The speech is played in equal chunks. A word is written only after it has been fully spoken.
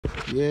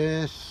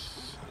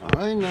Yes,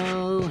 I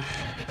know.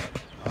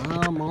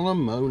 I'm on a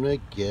moan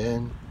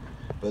again.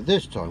 But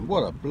this time,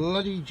 what a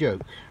bloody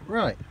joke.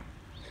 Right.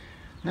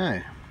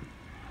 Now,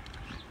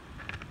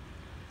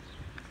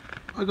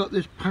 I got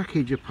this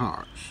package of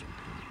parts.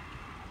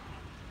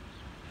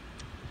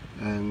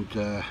 And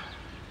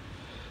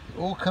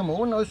all come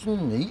all nice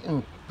and neat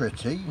and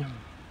pretty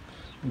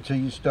until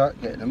you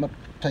start getting them up,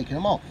 taking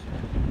them off.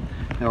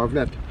 Now I've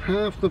left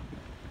half the,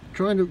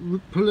 trying to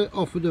pull it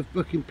off of the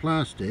fucking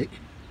plastic.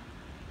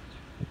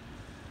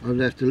 I've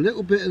left a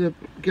little bit of the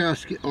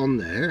gasket on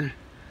there,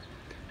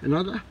 and I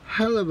had a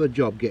hell of a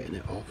job getting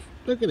it off.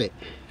 Look at it,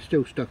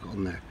 still stuck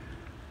on there.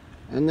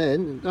 And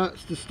then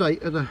that's the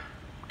state of the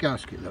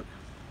gasket. Look,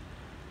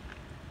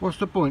 what's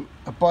the point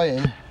of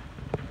buying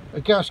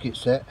a gasket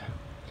set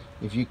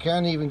if you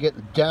can't even get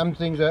the damn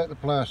things out of the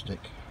plastic?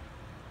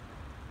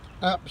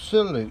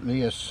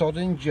 Absolutely a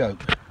sodding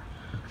joke.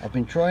 I've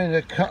been trying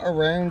to cut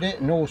around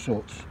it and all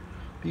sorts,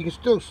 but you can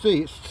still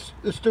see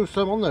there's still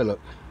some on there. Look.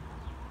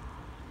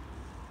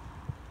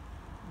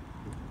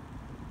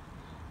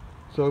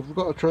 So I've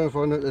got to try and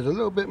find out, there's a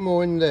little bit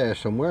more in there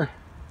somewhere.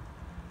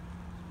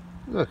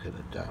 Look at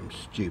the damn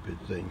stupid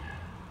thing.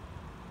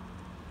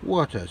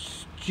 What a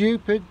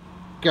stupid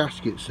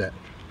gasket set.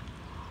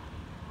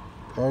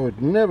 I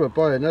would never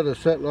buy another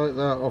set like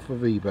that off of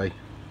eBay.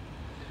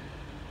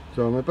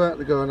 So I'm about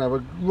to go and have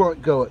a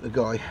right go at the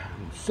guy.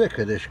 I'm sick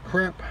of this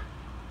crap.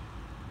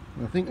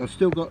 I think I've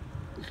still got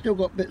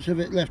bits of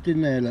it left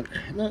in there.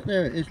 Look,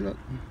 there it is. Look,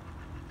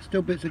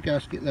 still bits of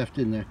gasket left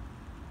in there.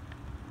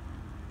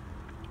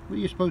 What are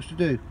you supposed to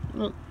do?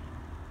 Look,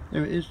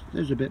 there it is.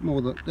 There's a bit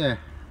more. Look there.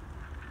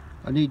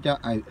 I need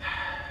that out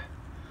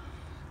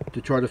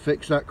to try to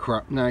fix that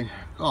crap now.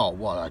 Oh,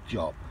 what a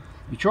job.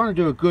 You're trying to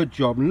do a good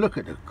job and look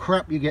at the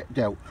crap you get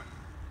dealt.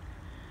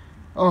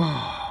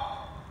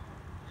 Oh.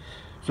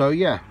 So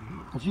yeah,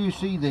 if you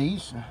see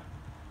these,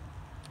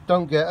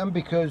 don't get them,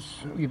 because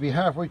you'll be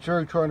halfway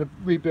through trying to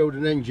rebuild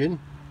an engine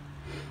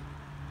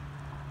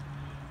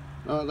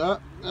like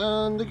that,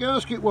 and the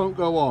gasket won't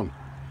go on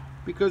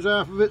because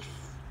half of it's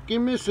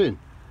missing.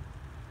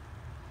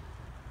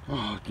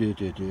 Oh dear,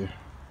 dear, dear.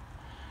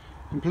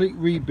 Complete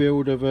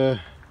rebuild of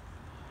a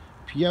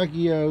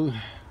Piaggio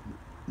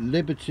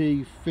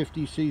Liberty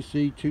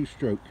 50cc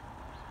 2-stroke.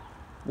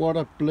 What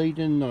a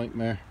bleeding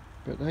nightmare.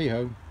 But hey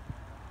ho.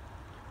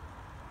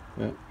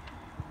 Yeah.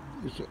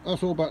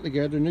 That's all back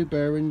together. New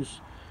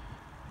bearings,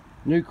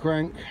 new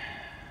crank,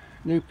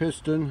 new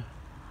piston,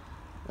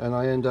 and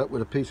I end up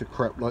with a piece of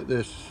crap like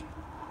this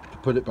to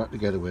put it back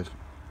together with.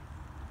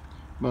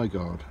 My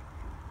God.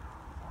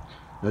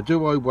 Now,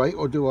 do I wait,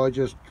 or do I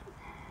just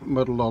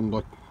muddle on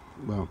like,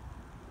 well,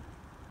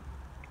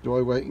 do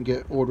I wait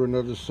and order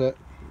another set,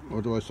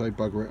 or do I say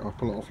bugger it, I'll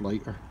pull it off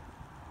later?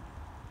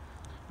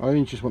 I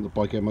only just want the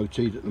bike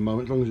MOT'd at the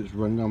moment. As long as it's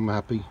running, I'm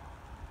happy.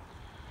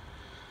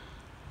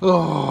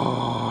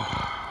 Oh,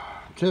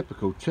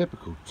 typical,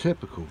 typical,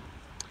 typical.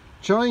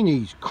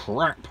 Chinese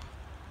crap.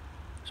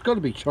 It's got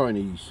to be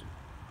Chinese.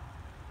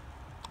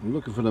 I'm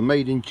looking for the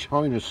Made in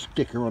China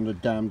sticker on the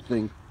damn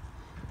thing.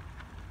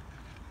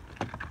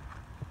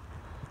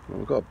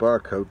 Well, I've got a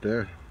barcode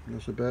there.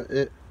 That's about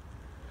it.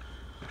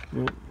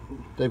 Yeah,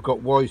 they've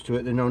got wise to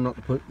it. They know not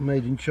to put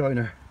Made in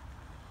China.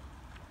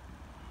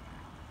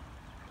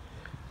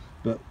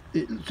 But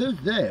it says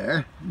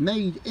there,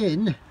 made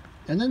in,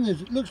 and then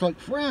there's, it looks like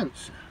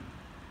France.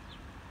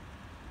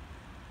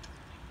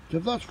 So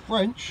if that's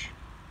French,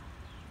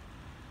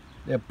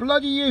 they're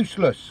bloody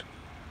useless.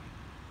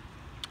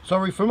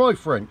 Sorry for my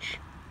French.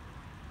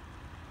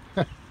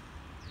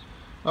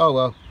 Oh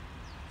well.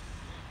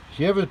 If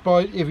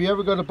you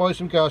ever go to buy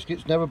some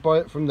gaskets, never buy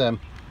it from them.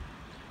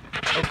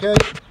 Okay.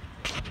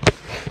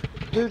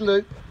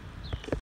 Toodaloo.